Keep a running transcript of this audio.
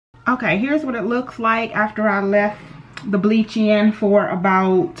Okay, here's what it looks like after I left the bleach in for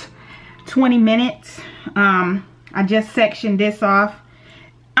about 20 minutes. I just sectioned this off.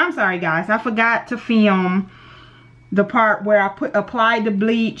 I'm sorry guys, I forgot to film the part where I applied the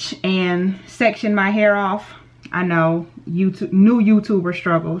bleach and sectioned my hair off. I know, new YouTuber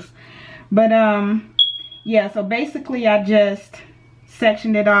struggles. But yeah, so basically I just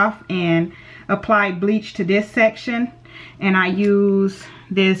sectioned it off and applied bleach to this section, and I use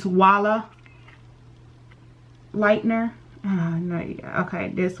this Walla lightener.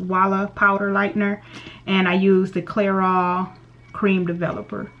 This Walla powder lightener, and I use the Clairol cream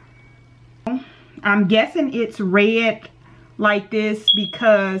developer. I'm guessing it's red like this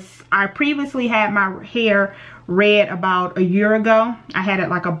because I previously had my hair red about a year ago. I had it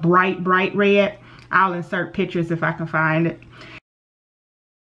like a bright red. I'll insert pictures if I can find it.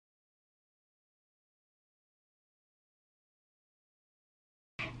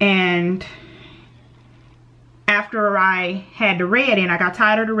 And after I had the red and I got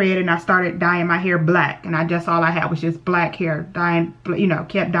tired of the red, and I started dyeing my hair black, and all I had was just black hair, dyeing, you know,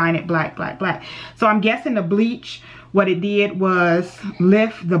 kept dyeing it black. So I'm guessing the bleach, what it did was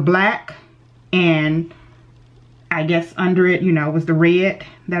lift the black, and I guess under it, you know, was the red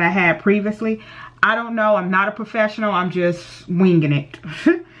that I had previously. I don't know, I'm not a professional, I'm just winging it.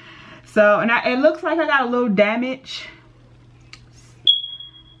 So, and it looks like I got a little damage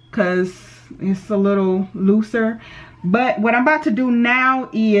because it's a little looser. But what I'm about to do now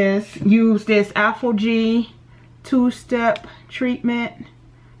is use this Afro G two-step treatment.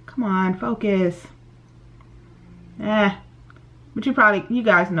 Come on, focus. But you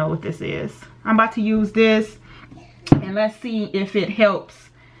guys know what this is. I'm about to use this, and let's see if it helps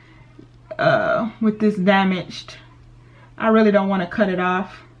with this damaged. I really don't want to cut it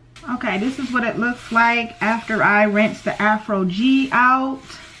off. Okay, this is what it looks like after I rinse the Afro G out.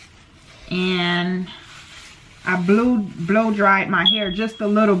 And I blow dried my hair just a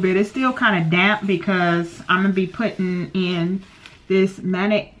little bit. It's still kind of damp because I'm gonna be putting in this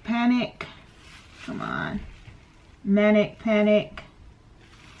Manic Panic. Come on, Manic Panic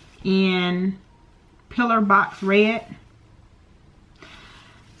in PILLARBOX red.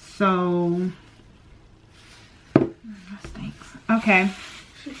 So that stinks. Okay,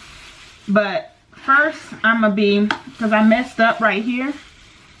 but first I'm gonna be, because I messed up right here.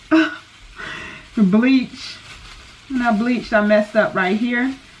 The bleach, when I bleached, I messed up right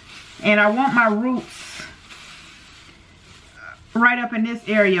here, and I want my roots right up in this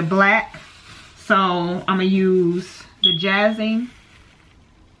area black, so I'm gonna use the jazzing.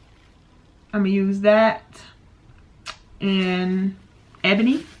 I'm gonna use that in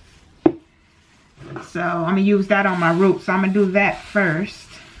ebony, so I'm gonna use that on my roots. So I'm gonna do that first.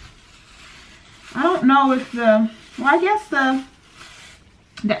 I don't know if I guess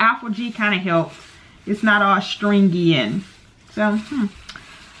the Afro G kind of helps. It's not all stringy and so,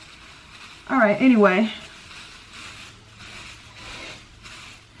 Alright, anyway.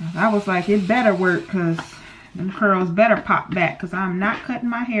 I was like, it better work because them curls better pop back because I'm not cutting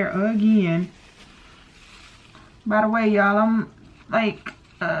my hair again. By the way, y'all, I'm like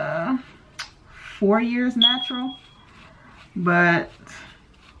 4 years natural. But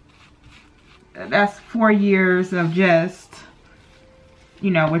that's 4 years of just, you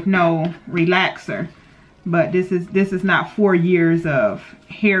know, with no relaxer. But this is not 4 years of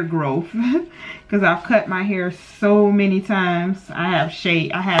hair growth because I've cut my hair so many times. I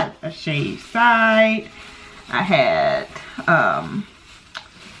had a shaved side. I had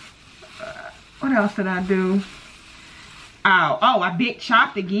what else did I do? I big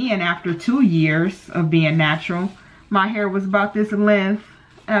chopped again after 2 years of being natural. My hair was about this length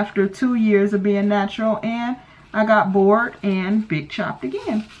after 2 years of being natural, and I got bored and big chopped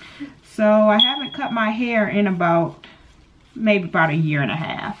again. So I haven't cut my hair in maybe about a year and a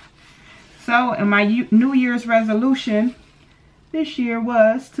half. So, and my New Year's resolution this year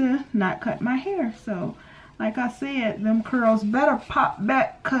was to not cut my hair. So, like I said, them curls better pop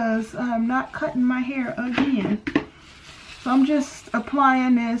back because I'm not cutting my hair again. So I'm just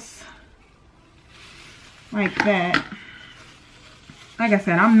applying this like that. Like I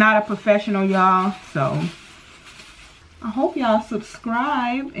said, I'm not a professional, y'all, so I hope y'all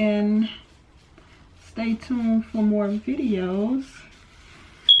subscribe and stay tuned for more videos,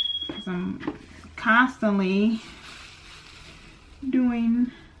 because I'm constantly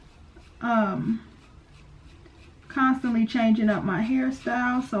doing, constantly changing up my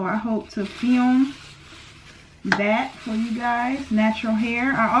hairstyle. So I hope to film that for you guys. Natural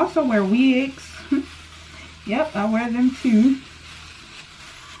hair. I also wear wigs. Yep, I wear them too.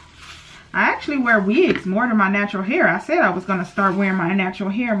 I actually wear wigs more than my natural hair. I said I was going to start wearing my natural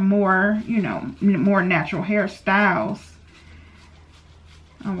hair more, you know, more natural hairstyles.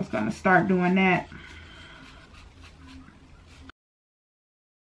 I was going to start doing that.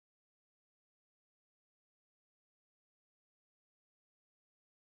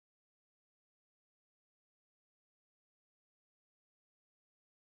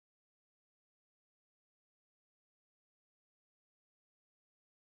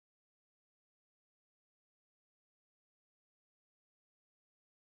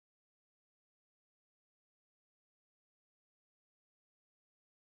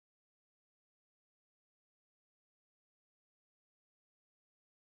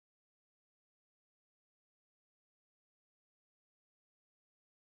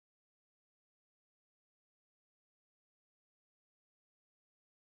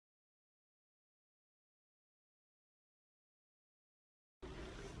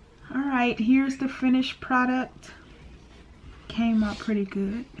 Alright, here's the finished product. Came out pretty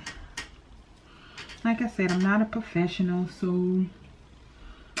good. Like I said, I'm not a professional, so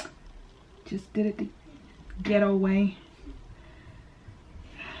just did it the ghetto way.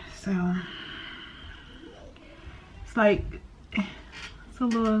 So it's like, it's a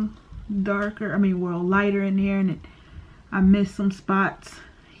little darker, I mean, well, lighter in there, and I missed some spots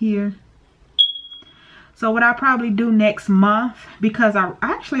here. So what I'll probably do next month, because I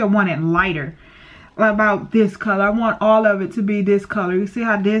want it lighter, about this color. I want all of it to be this color. You see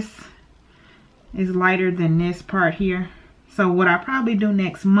how this is lighter than this part here? So what I probably do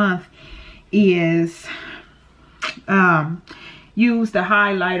next month is use the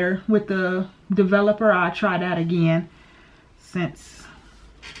highlighter with the developer. I'll try that again, since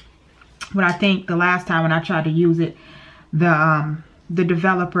what I think the last time when I tried to use it, the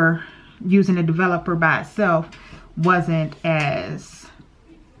developer, using the developer by itself wasn't as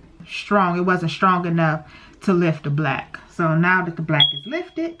strong. It wasn't strong enough to lift the black. So now that the black is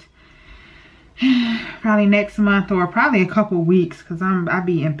lifted, probably next month or probably a couple weeks, because I'll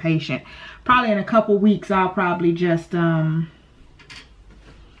be impatient. Probably in a couple weeks I'll probably just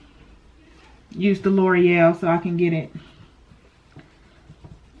use the L'Oreal so I can get it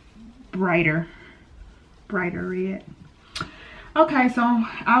brighter red. Okay, so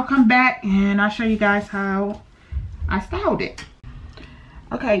I'll come back and I'll show you guys how I styled it.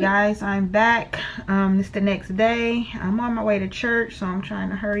 Okay guys, I'm back. It's the next day. I'm on my way to church, so I'm trying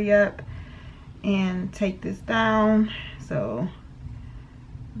to hurry up and take this down. So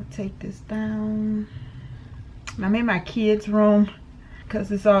I'll take this down. I'm in my kids' room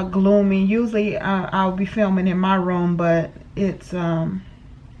because it's all gloomy. Usually I'll be filming in my room, but it's all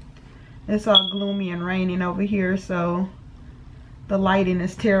gloomy and raining over here, so the lighting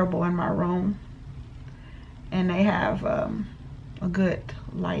is terrible in my room, and they have a good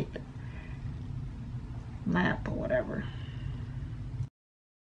light lamp or whatever.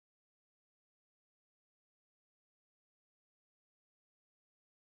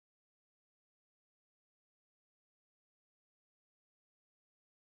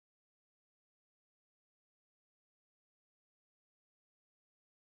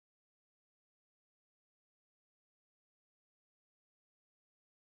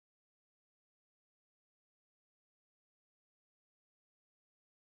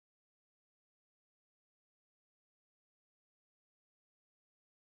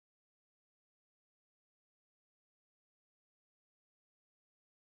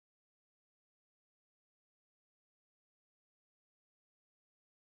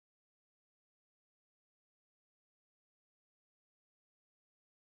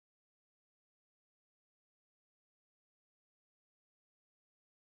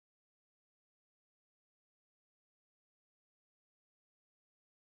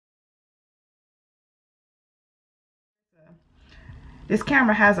 This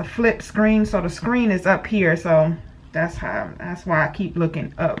camera has a flip screen, so the screen is up here, so that's why I keep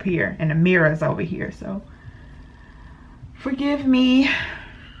looking up here, and the mirror is over here. So forgive me.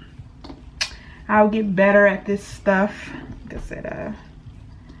 I'll get better at this stuff. Like I said,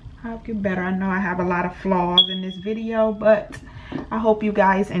 I'll get better. I know I have a lot of flaws in this video, but I hope you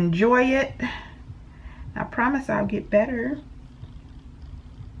guys enjoy it. I promise I'll get better.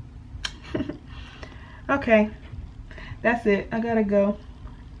 Okay, that's it. I gotta go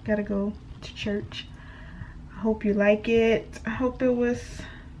to church. I hope you like it. I hope it was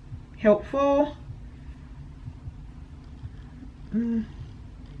helpful.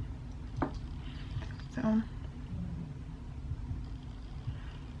 So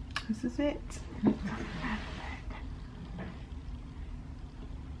this is it.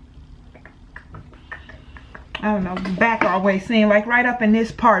 I don't know, the back always seems like right up in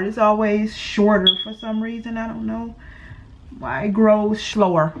this part is always shorter for some reason. I don't know why it grows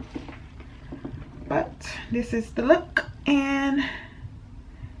slower. But this is the look. And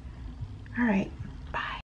all right,